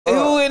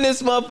in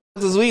this motherfucker,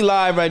 cause we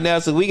live right now,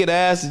 so we can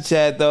ask the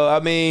chat though. I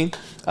mean,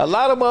 a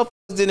lot of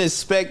motherfuckers didn't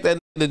expect that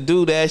to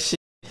do that shit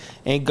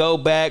and go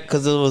back,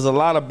 cause there was a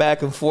lot of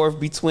back and forth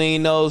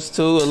between those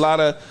two. A lot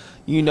of,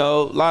 you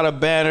know, a lot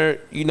of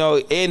banter, you know,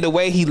 and the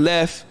way he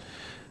left.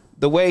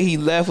 The way he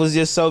left was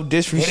just so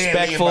disrespectful.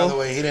 He didn't leave, by the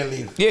way. He didn't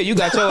leave. Yeah, you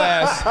got your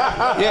ass.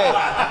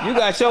 Yeah, you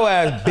got your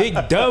ass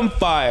big dumb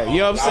fire. You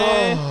know what I'm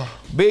saying?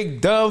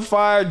 Big dumb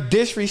fire,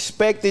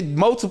 disrespected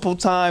multiple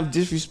times,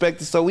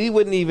 disrespected. So we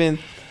wouldn't even,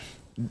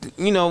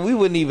 you know, we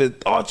wouldn't even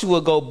thought you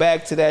would go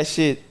back to that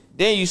shit.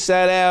 Then you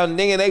sat down,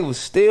 nigga, they was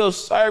still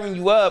serving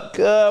you up,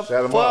 cuz.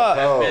 Set him up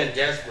cold.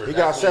 Desperate. He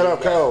got set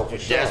up cold. For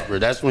sure. Desperate.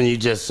 That's when you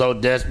just so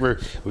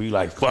desperate where you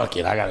like, fuck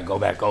it, I gotta go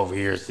back over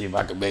here and see if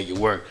I can make it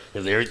work.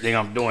 Because everything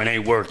I'm doing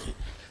ain't working.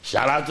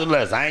 Shout out to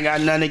Les. I ain't got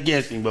nothing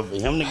against him, but for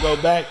him to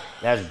go back,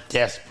 that's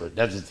desperate.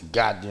 That's just the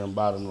goddamn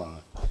bottom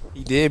line.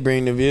 He did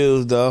bring the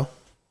views though.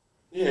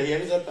 Yeah,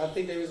 he was up, I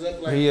think they was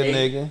up like he a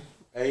nigga.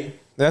 Hey.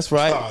 That's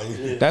right. Oh,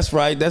 yeah. That's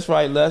right. That's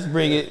right. Let's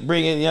bring it,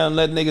 young.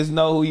 Let niggas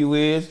know who you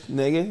is,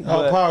 nigga.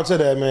 All power to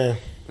that, man.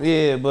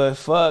 Yeah, but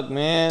fuck,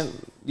 man.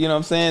 You know what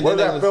I'm saying? What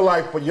does that feel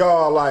like for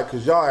y'all? Like,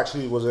 cause y'all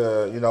actually was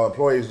you know,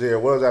 employees there.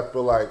 What does that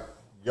feel like?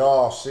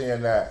 Y'all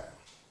seeing that,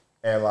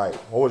 and like,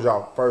 what was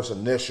y'all first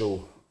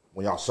initial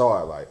when y'all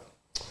saw it? Like,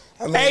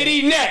 I mean,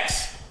 80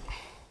 next.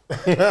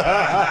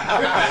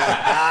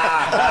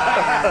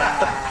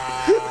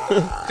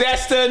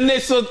 That's the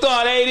initial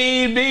thought.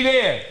 80 be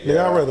there.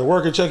 Yeah, I'd rather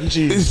work at Chuck E.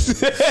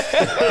 Cheese. if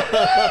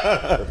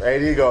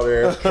AD go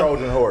there, it's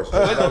Trojan horse. You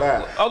know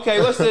that.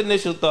 Okay, what's the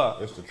initial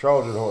thought? It's the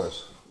Trojan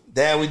horse.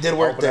 Damn, we did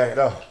work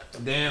there.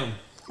 Damn.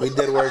 We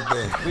did work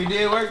there. We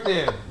did work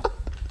there.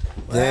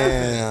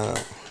 Damn.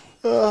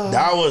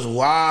 That was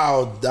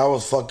wild. That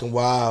was fucking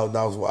wild.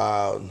 That was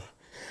wild.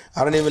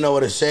 I don't even know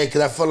what to say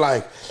because I feel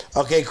like,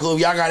 okay, cool.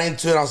 Y'all got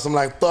into it on some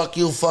like, fuck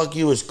you,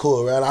 it's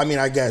cool, right? I mean,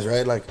 I guess,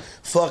 right? Like,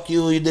 fuck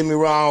you, you did me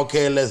wrong.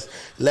 Okay, let's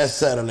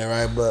settle it,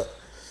 right? But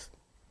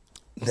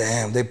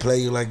damn, they play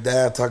you like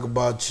that, talk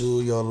about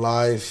you, your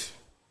life,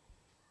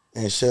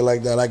 and shit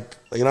like that. Like,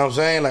 you know what I'm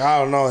saying? Like, I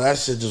don't know. That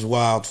shit just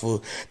wild,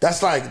 fool.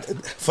 That's like,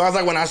 feels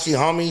like when I see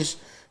homies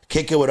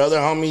kick it with other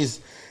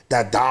homies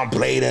that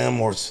downplay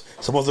them or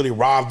supposedly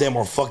rob them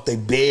or fuck they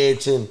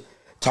bitch and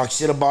talk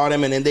shit about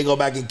them, and then they go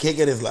back and kick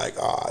it. It's like,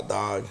 oh,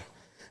 dog.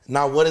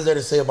 Now, what is there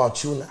to say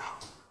about you now?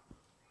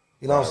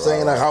 You know what I'm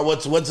saying? Like, how?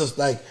 What's this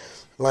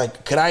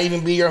like? Could I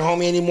even be your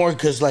homie anymore?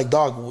 Cause like,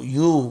 dog,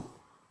 you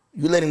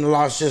letting the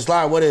lost shit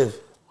slide. What if?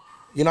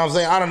 You know what I'm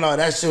saying? I don't know.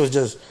 That shit was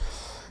just.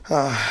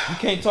 You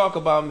can't talk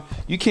about me.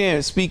 You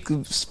can't speak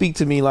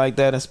to me like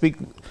that and speak.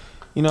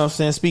 You know what I'm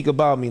saying? Speak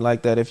about me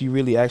like that if you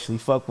really actually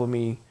fuck with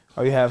me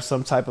or you have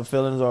some type of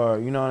feelings or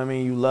you know what I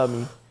mean. You love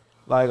me.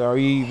 Like, are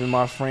you even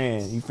my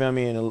friend? You feel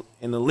me?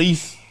 In the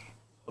least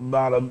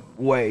about a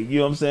way. You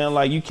know what I'm saying?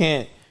 Like,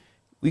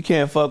 we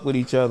can't fuck with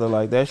each other.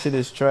 Like, that shit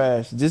is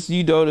trash. Just,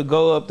 you know, to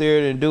go up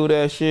there and do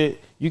that shit,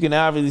 you can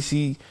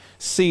obviously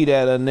see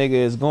that a nigga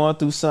is going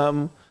through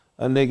something.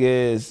 A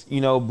nigga is,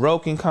 you know,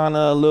 broken kind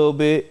of a little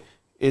bit.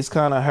 It's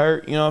kind of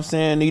hurt. You know what I'm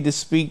saying? Need to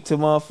speak to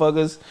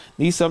motherfuckers.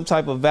 Need some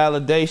type of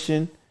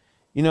validation.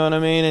 You know what I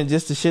mean? And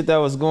just the shit that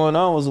was going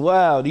on was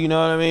wild. You know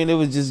what I mean? It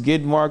was just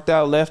getting marked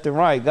out left and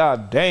right.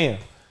 God damn.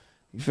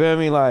 You feel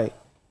me? Like,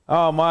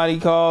 Almighty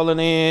calling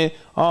in,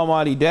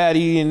 Almighty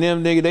Daddy and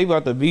them niggas, they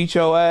about to beat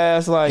your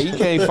ass. Like, you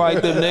can't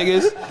fight them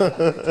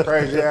niggas.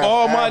 Crazy ass.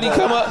 Almighty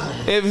come up.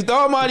 If the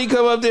Almighty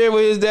come up there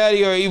with his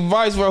daddy or even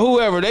vice versa,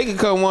 whoever, they can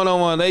come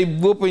one-on-one. They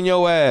whooping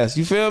your ass.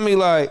 You feel me?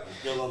 Like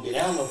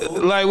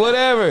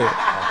whatever.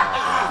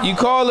 You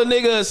call a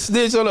nigga a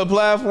snitch on a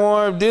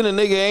platform, then a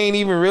nigga ain't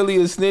even really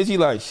a snitch. He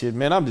like, shit,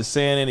 man, I'm just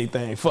saying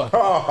anything. Fuck.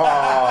 I'm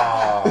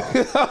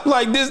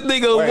like, this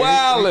nigga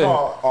wildin'. He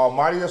called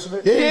Almighty a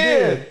snitch?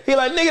 Yeah. He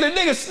like, nigga, the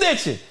nigga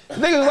snitching.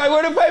 Nigga's like,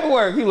 where the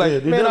paperwork? He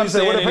like, man, I'm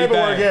saying anything. Where the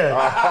paperwork at?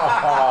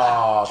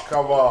 Oh,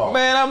 come on.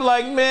 Man, I'm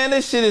like, man,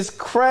 this shit is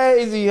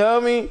crazy,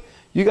 homie.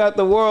 You got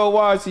the world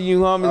watching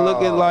you, homie,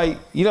 looking like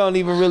you don't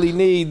even really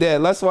need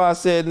that. That's why I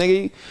said,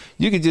 nigga,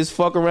 you can just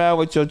fuck around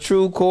with your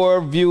true core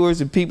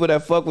viewers and people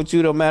that fuck with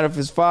you. Don't matter if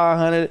it's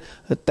 500,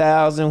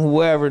 1,000,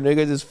 whoever,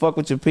 nigga. Just fuck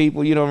with your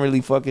people. You don't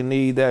really fucking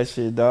need that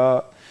shit,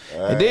 dog.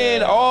 And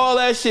then all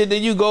that shit,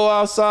 then you go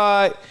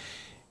outside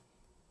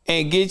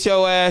and get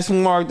your ass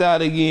marked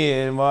out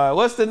again, man.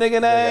 What's the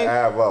nigga name?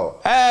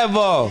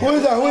 Avo.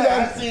 Who's that?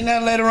 I seen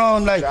that later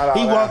on. Like,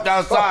 he walked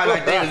outside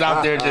like they was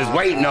out there just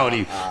waiting on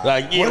him.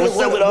 Like, yeah, what's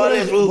up with all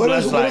this? What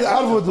does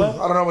Avo do?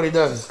 I don't know what he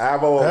does.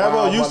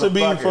 Avo used to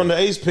be from the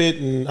Ace Pit,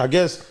 and I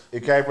guess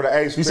he came from the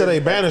Ace Pit. He said they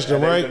banished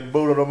him, right? They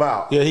booted him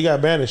out. Yeah, he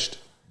got banished.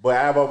 But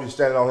Avo be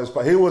standing on his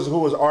spot. He was who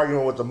was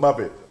arguing with the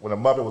Muppet when the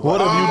Muppet was. What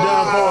have you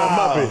done for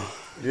a Muppet?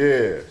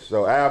 Yeah,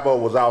 so Avo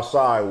was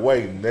outside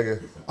waiting,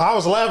 nigga. I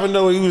was laughing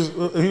though. He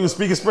was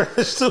speaking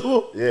Spanish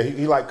too. Yeah,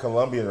 he like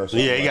Colombian or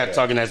something. Yeah, he got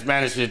talking that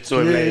Spanish shit to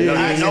him. Yeah,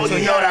 Like, you know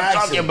what I'm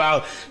talking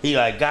about. He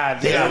like,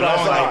 God damn,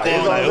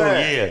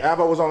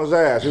 Avo was on his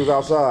ass. He was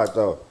outside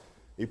though.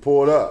 He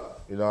pulled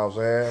up. You know what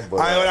I'm saying?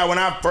 But When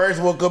I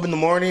first woke up in the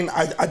morning,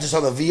 I just saw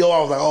the VO.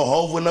 I was like, oh,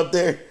 Hov went up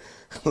there.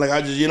 Like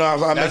I just, you know, I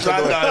was like, that's what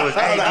I thought it was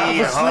AD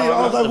and Hov.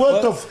 I was like,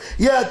 what the?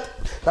 Yeah,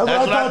 that's what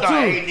I thought too.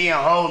 AD and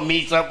Hov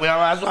meets up with.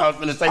 That's what I was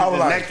gonna say.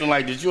 The next one,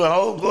 like, did you and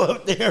Hov go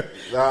up there?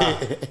 Nah.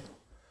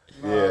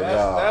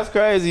 That's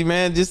crazy,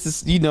 man. Just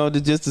to,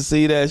 just to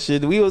see that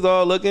shit. We was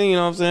all looking, you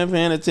know what I'm saying,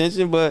 paying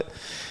attention, but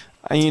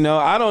you know,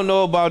 I don't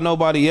know about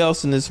nobody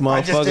else in this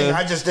motherfucker.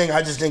 I just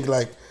think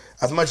like,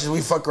 as much as we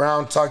fuck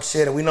around, talk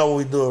shit, and we know what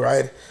we do,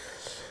 right?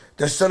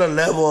 There's still a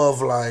level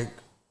of like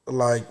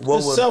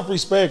what was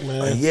self-respect,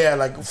 man. Yeah,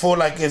 like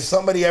if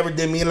somebody ever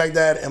did me like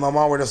that, and my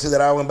mom were to see that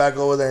I went back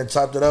over there and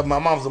chopped it up, my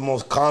mom's the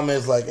most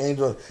calmest, like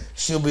angel.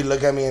 She'll be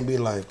look at me and be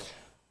like,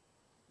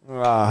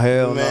 oh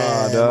hell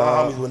man, nah, dog.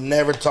 My homies would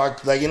never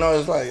talk. Like, you know,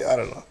 it's like, I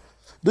don't know.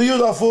 Do you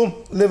though,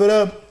 fool? Live it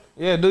up.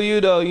 Yeah, do you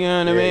though? You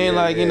know what I mean?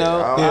 Like, you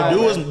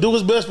know, do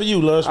what's best for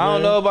you, Lush. I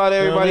don't know about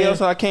everybody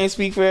else. I can't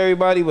speak for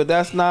everybody, but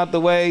that's not the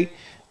way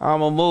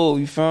I'ma move.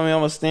 You feel me?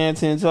 I'ma stand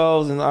 10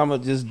 toes, and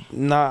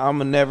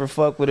I'ma never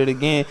fuck with it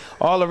again.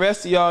 All the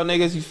rest of y'all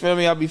niggas, you feel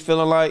me? I be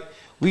feeling like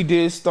we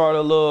did start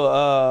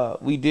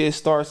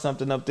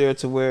something up there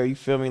to where, you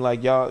feel me,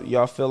 like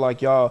y'all feel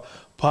like y'all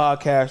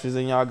podcasters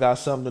and y'all got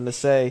something to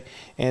say,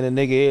 and a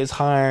nigga is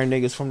hiring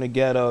niggas from the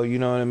ghetto, you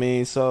know what I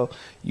mean? So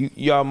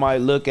y'all might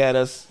look at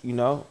us, you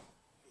know,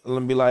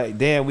 and be like,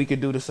 damn, we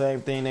could do the same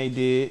thing they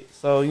did.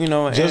 So, you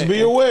know, just be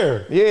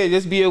aware. Yeah,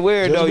 just be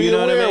aware though. You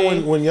know what I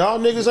mean? When y'all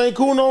niggas ain't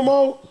cool no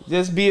more,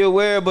 just be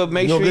aware, but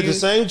make sure you get the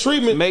same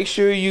treatment. Make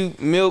sure you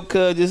milk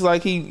just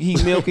like he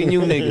milking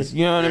you niggas.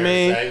 You know what I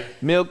mean?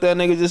 Milk that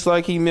nigga just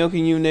like he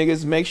milking you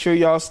niggas. Make sure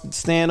y'all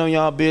stand on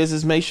y'all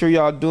business. Make sure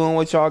y'all doing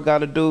what y'all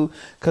gotta do,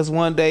 cause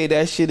one day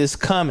that shit is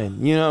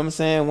coming. You know what I'm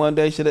saying? One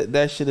day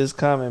that shit is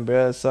coming,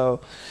 bruh. So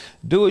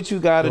do what you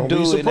gotta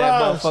do in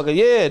that motherfucker.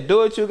 Yeah, do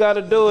what you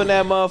gotta do in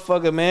that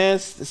motherfucker, man.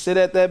 Sit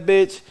at that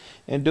bitch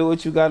and do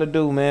what you gotta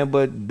do, man.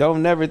 But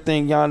don't never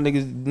think y'all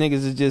niggas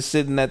is just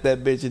sitting at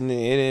that bitch and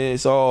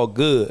it's all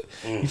good.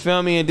 You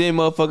feel me? And then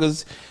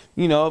motherfuckers,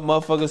 you know,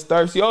 motherfuckers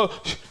thirsty. Oh,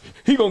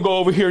 he gonna go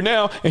over here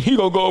now, and he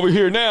gonna go over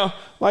here now.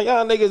 Like,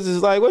 y'all niggas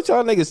is like, what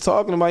y'all niggas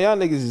talking about? Y'all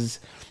niggas is,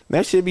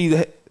 that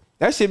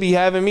should be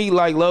having me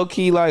like low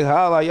key, like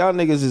how, like y'all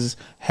niggas is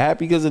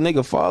happy because a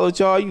nigga followed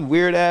y'all. You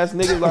weird ass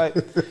niggas, like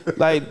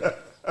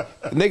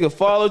nigga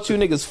followed you,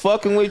 niggas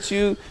fucking with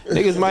you,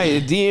 niggas might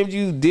have DM'd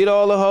you, did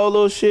all the whole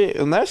little shit,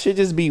 and that shit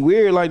just be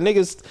weird. Like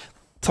niggas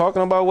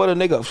talking about what a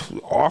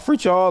nigga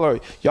offered y'all, or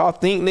y'all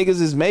think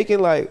niggas is making,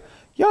 like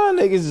y'all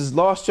niggas is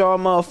lost y'all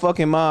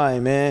motherfucking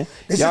mind, man.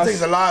 This shit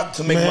takes a lot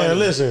to make money. Man,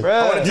 listen,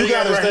 you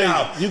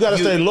gotta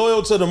stay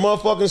loyal to the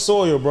motherfucking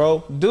soil,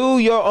 bro. Do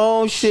your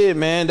own shit,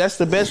 man. That's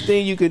the best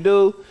thing you could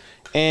do.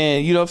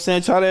 And you know what I'm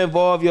saying? Try to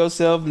involve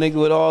yourself, nigga,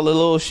 with all the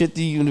little shit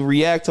that you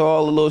react to,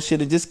 all the little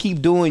shit, and just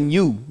keep doing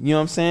you. You know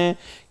what I'm saying?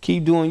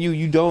 Keep doing you.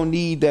 You don't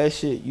need that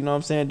shit. You know what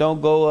I'm saying?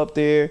 Don't go up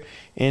there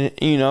and,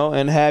 you know,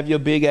 and have your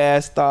big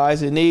ass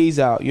thighs and knees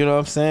out. You know what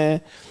I'm saying?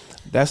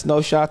 That's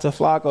no shot to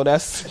Flacco.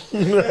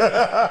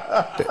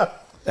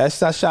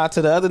 That's a shot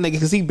to the other nigga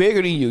because he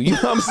bigger than you. You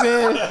know what I'm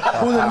saying?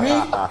 Who than me?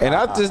 And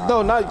I just,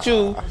 no, not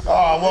you.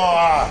 Oh,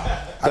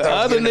 well, the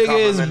other nigga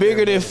is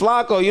bigger than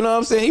Flacco. You know what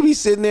I'm saying? He be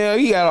sitting there,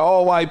 he got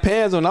all white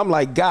pants on. I'm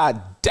like,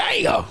 God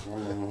damn.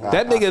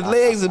 That nigga's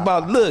legs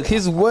about, look,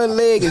 his one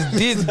leg is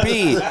this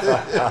big.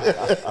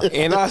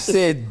 And I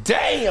said,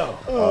 damn.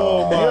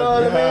 Oh, my God. You know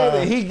what I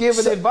mean? And he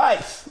giving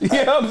advice. You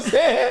know what I'm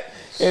saying?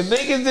 And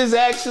niggas is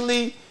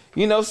actually,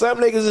 you know, some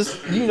niggas is,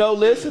 you know,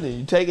 listening.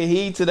 You taking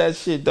heed to that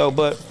shit, though.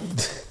 But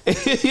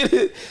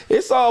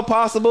it's all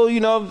possible, you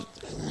know.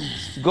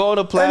 Go on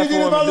the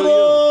platform and do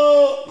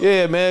you.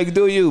 Yeah, man,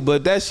 do you.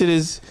 But that shit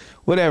is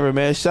whatever,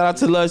 man. Shout out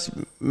to Lush.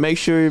 Make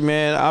sure,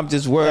 man, I'm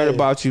just worried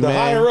about you, man. The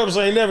higher ups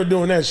ain't never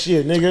doing that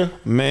shit, nigga.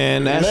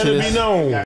 Man, that Let shit it be known.